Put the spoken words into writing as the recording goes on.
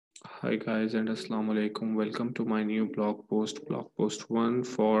Hi guys and Assalamu alaikum. Welcome to my new blog post 1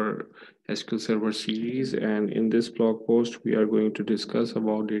 for SQL Server series. And in this blog post, we are going to discuss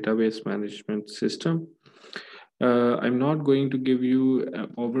about database management system. I'm not going to give you an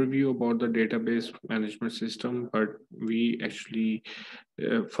overview about the database management system, but we actually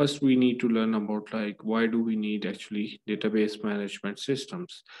first we need to learn about like why do we need actually database management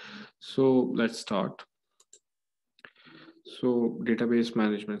systems. So let's start. So, database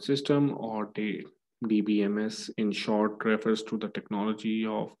management system or DBMS in short refers to the technology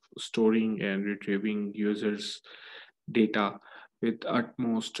of storing and retrieving users' data with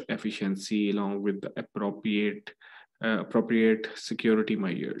utmost efficiency along with the appropriate security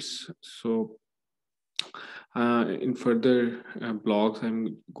measures. So, in further blogs,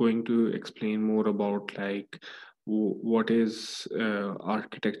 I'm going to explain more about like what is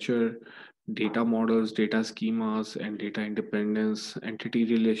architecture, data models, data schemas, and data independence, entity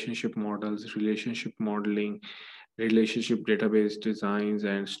relationship models, relationship modeling, relationship database designs,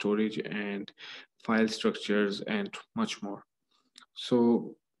 and storage and file structures, and much more.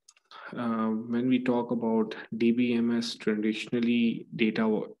 So, when we talk about DBMS, traditionally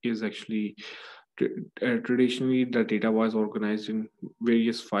is actually traditionally the data was organized in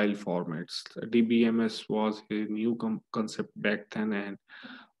various file formats. DBMS was a new concept back then, and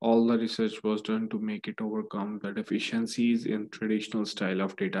all the research was done to make it overcome the deficiencies in traditional style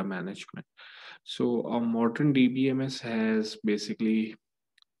of data management. So a modern DBMS has basically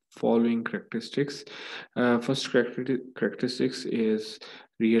following characteristics. First characteristics is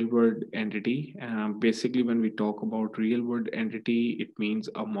real world entity. Basically, when we talk about real world entity, it means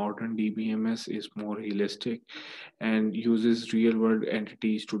a modern DBMS is more realistic and uses real world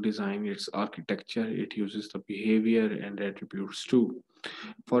entities to design its architecture. It uses the behavior and attributes too.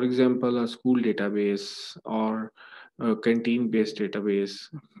 For example, a school database or a canteen based database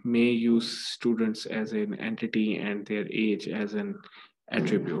may use students as an entity and their age as an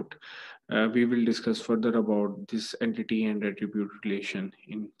attribute. We will discuss further about this entity and attribute relation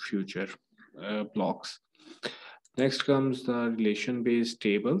in future blocks. Next comes the relation based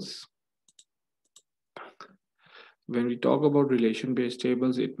tables. When we talk about relation-based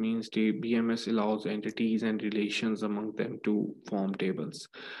tables, it means the BMS allows entities and relations among them to form tables.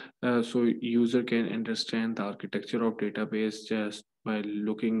 So user can understand the architecture of database just by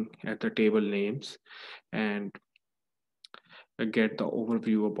looking at the table names and get the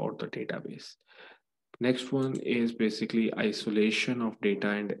overview about the database. Next one is basically isolation of data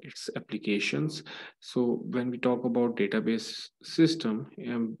and its applications. So when we talk about database system,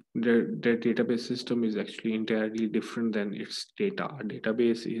 the database system is actually entirely different than its data. A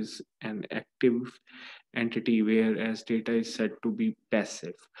database is an active entity, whereas data is said to be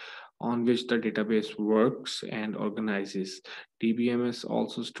passive, on which the database works and organizes. DBMS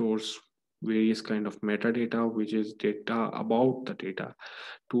also stores various kind of metadata, which is data about the data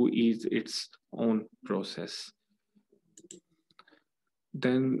to ease its own process.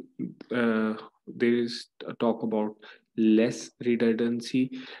 Then there is a talk about less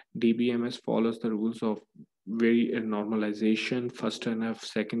redundancy. DBMS follows the rules of very normalization, first NF,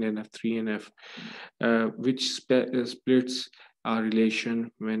 second NF, three NF, which splits a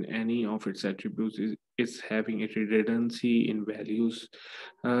relation when any of its attributes is having a redundancy in values.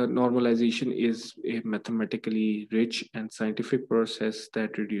 Normalization is a mathematically rich and scientific process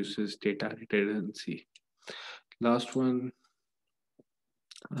that reduces data redundancy. Last one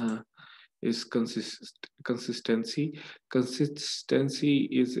uh, is consistency. Consistency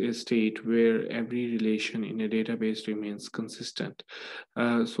is a state where every relation in a database remains consistent.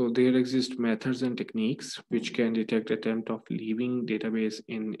 So there exist methods and techniques which can detect attempt of leaving database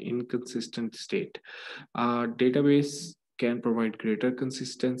in inconsistent state. Database can provide greater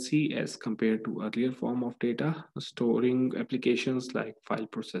consistency as compared to earlier form of data storing applications like file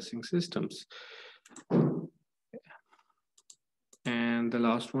processing systems. And the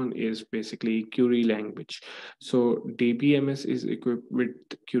last one is basically query language. So DBMS is equipped with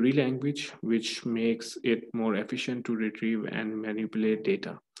query language, which makes it more efficient to retrieve and manipulate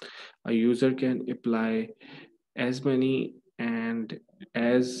data. A user can apply as many and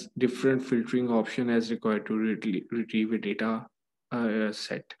as different filtering option as required to retrieve a data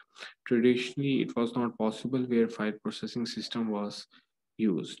set. Traditionally, it was not possible where file processing system was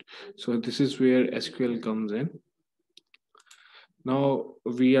used. So this is where SQL comes in. Now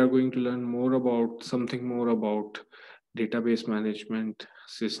we are going to learn more about something more about database management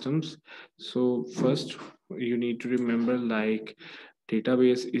systems. So first you need to remember like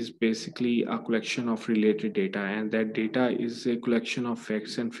database is basically a collection of related data, and that data is a collection of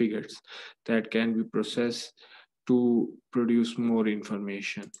facts and figures that can be processed to produce more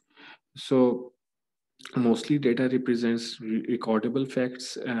information. So mostly data represents recordable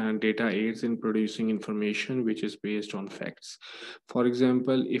facts, and data aids in producing information which is based on facts. For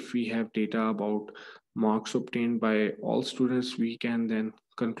example, if we have data about marks obtained by all students, we can then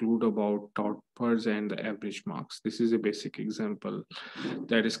conclude about toppers and the average marks. This is a basic example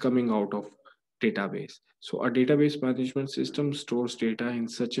that is coming out of database. So a database management system stores data in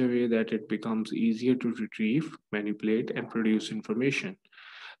such a way that it becomes easier to retrieve, manipulate, and produce information.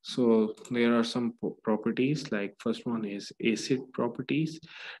 So there are some properties, like first one is ACID properties.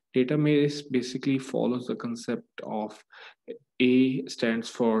 Database basically follows the concept of A stands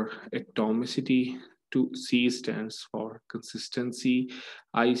for atomicity, to C stands for consistency,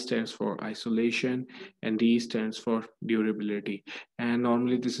 I stands for isolation, and D stands for durability. And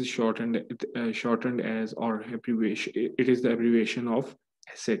normally this is shortened as, or abbreviation. It is the abbreviation of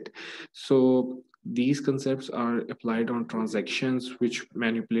ACID. So these concepts are applied on transactions which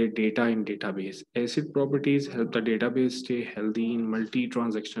manipulate data in database. ACID properties help the database stay healthy in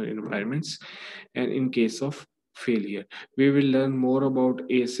multi-transactional environments and in case of failure. We will learn more about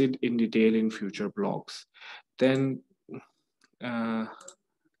ACID in detail in future blogs. Then uh,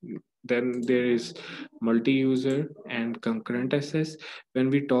 then there is multi-user and concurrent access.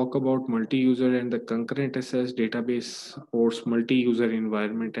 When we talk about multi-user and the concurrent access, database supports multi-user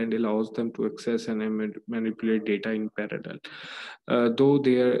environment and allows them to access and manipulate data in parallel. Though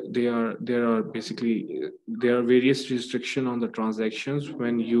there are basically there are various restrictions on the transactions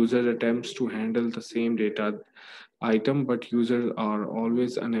when user attempts to handle the same data item, but users are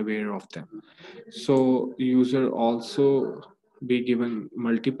always unaware of them. So user also be given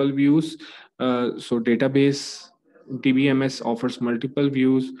multiple views. So database DBMS offers multiple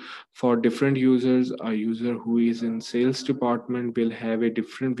views for different users. A user who is in sales department will have a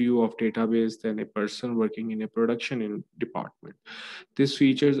different view of database than a person working in a production in department. These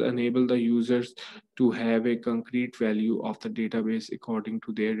features enable the users to have a concrete value of the database according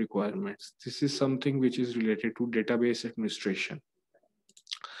to their requirements. This is something which is related to database administration.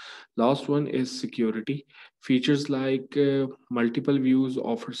 Last one is security. Features like multiple views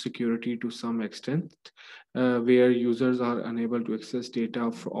offer security to some extent, where users are unable to access data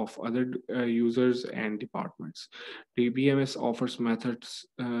of other users and departments. DBMS offers methods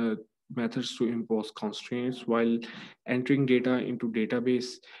to impose constraints while entering data into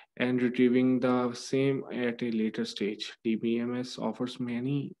database and retrieving the same at a later stage. DBMS offers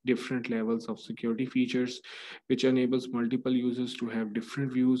many different levels of security features, which enables multiple users to have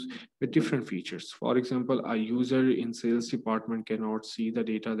different views with different features. For example, a user in sales department cannot see the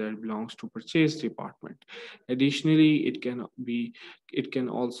data that belongs to purchase department. Additionally, it can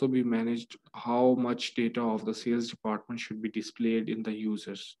also be managed how much data of the sales department should be displayed in the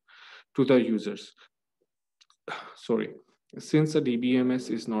users to the users. Sorry. Since the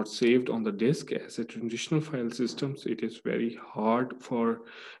DBMS is not saved on the disk as a traditional file systems, it is very hard for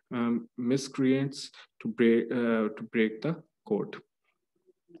miscreants to break the code.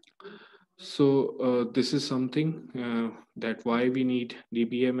 So this is something that why we need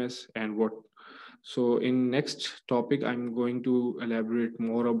DBMS and what. So in next topic, I'm going to elaborate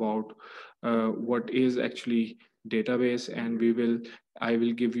more about what is actually database, and I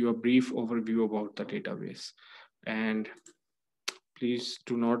will give you a brief overview about the database. And please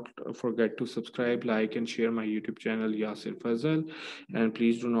do not forget to subscribe, like, and share my YouTube channel, Yasir Fazal. And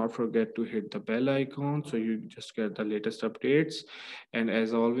please do not forget to hit the bell icon so you just get the latest updates. And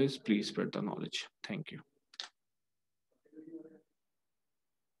as always, please spread the knowledge. Thank you.